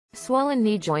Swollen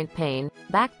knee joint pain,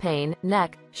 back pain,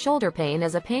 neck, shoulder pain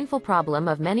is a painful problem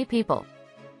of many people.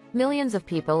 Millions of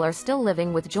people are still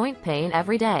living with joint pain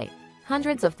every day.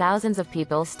 Hundreds of thousands of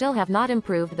people still have not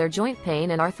improved their joint pain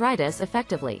and arthritis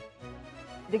effectively.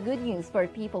 The good news for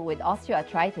people with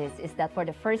osteoarthritis is that for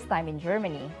the first time in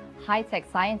Germany, high-tech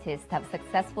scientists have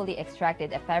successfully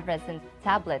extracted effervescent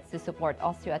tablets to support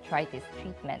osteoarthritis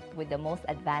treatment with the most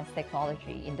advanced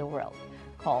technology in the world,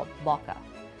 called Boca,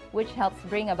 which helps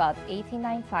bring about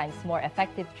 89 times more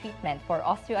effective treatment for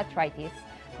osteoarthritis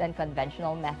than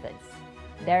conventional methods,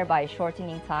 thereby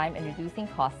shortening time and reducing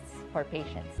costs for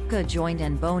patients. Boca Joint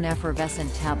and Bone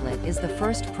Effervescent Tablet is the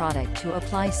first product to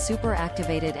apply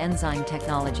super-activated enzyme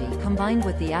technology combined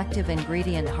with the active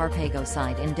ingredient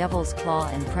harpagoside in devil's claw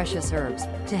and precious herbs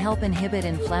to help inhibit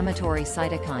inflammatory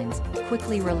cytokines,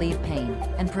 quickly relieve pain,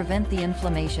 and prevent the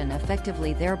inflammation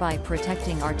effectively, thereby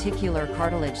protecting articular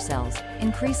cartilage cells,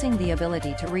 increasing the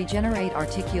ability to regenerate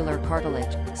articular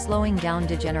cartilage, slowing down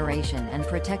degeneration and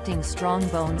protecting strong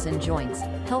bones and joints,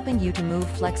 helping you to move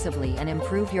flexibly and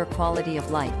improve your quality of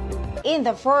life. In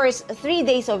the first 3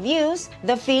 days of use,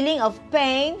 the feeling of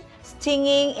pain,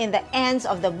 stinging in the ends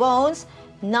of the bones,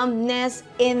 numbness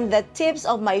in the tips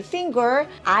of my finger,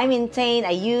 I maintain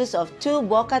a use of 2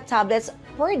 Boca tablets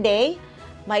per day.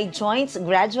 My joints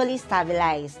gradually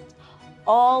stabilized.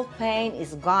 All pain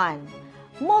is gone.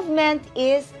 Movement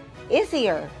is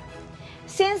easier.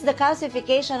 Since the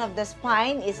calcification of the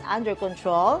spine is under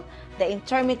control, the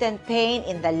intermittent pain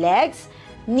in the legs,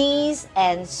 knees,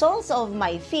 and soles of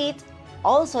my feet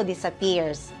also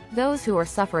disappears. Those who are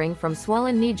suffering from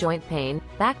swollen knee joint pain,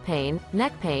 back pain,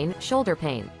 neck pain, shoulder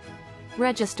pain.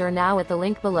 Register now at the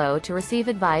link below to receive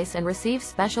advice and receive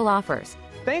special offers.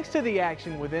 Thanks to the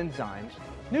action with enzymes,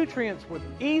 nutrients would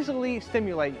easily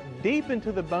stimulate deep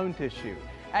into the bone tissue,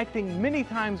 acting many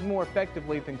times more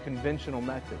effectively than conventional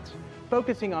methods,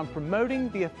 focusing on promoting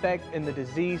the effect in the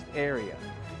diseased area,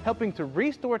 helping to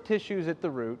restore tissues at the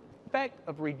root, effect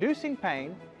of reducing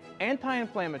pain,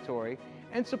 anti-inflammatory,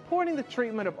 and supporting the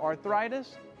treatment of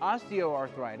arthritis,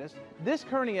 osteoarthritis, disc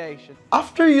herniation.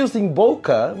 After using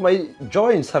Boca, my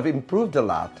joints have improved a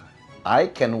lot. I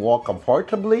can walk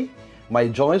comfortably, my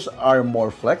joints are more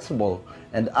flexible,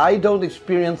 and I don't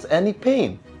experience any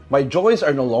pain. My joints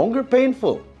are no longer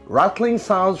painful. Rattling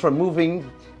sounds from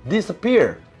moving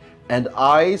disappear. And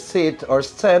I sit or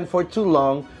stand for too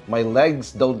long, my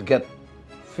legs don't get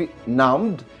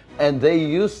numbed, and they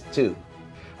used to.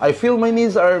 I feel my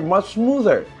knees are much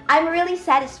smoother. I'm really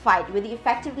satisfied with the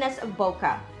effectiveness of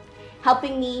Boca,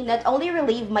 helping me not only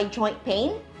relieve my joint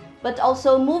pain, but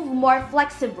also move more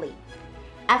flexibly.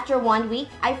 After 1 week,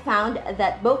 I found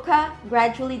that Boca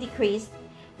gradually decreased.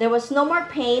 There was no more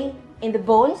pain in the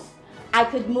bones. I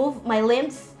could move my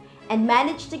limbs and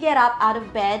managed to get up out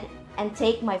of bed and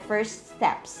take my first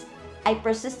steps. I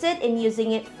persisted in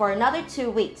using it for another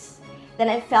 2 weeks. Then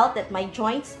I felt that my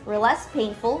joints were less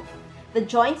painful. The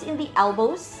joints in the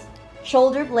elbows,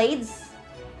 shoulder blades,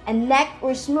 and neck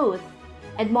were smooth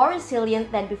and more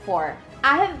resilient than before.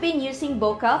 I have been using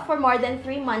Boca for more than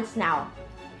 3 months now.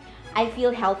 I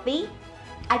feel healthy.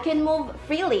 I can move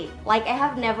freely like I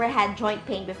have never had joint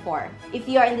pain before. If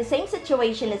you are in the same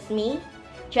situation as me,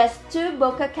 just 2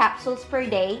 Boca capsules per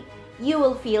day, you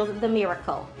will feel the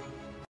miracle.